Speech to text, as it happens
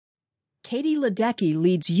Ledecky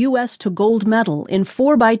leads U.S. to gold medal in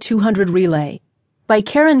 4x200 relay by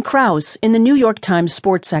Crouse in the New York Times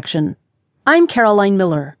sports section. I'm Caroline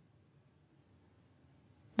Miller.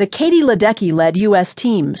 The Ledecky-led U.S.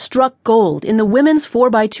 team struck gold in the women's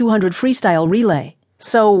 4x200 freestyle relay.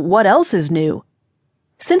 So what else is new?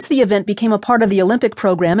 Since the event became a part of the Olympic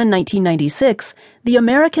program in 1996, the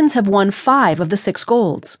Americans have won 5 of the 6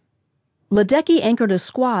 golds. Ledecky anchored a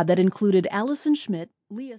squad that included Allison Schmidt, Leah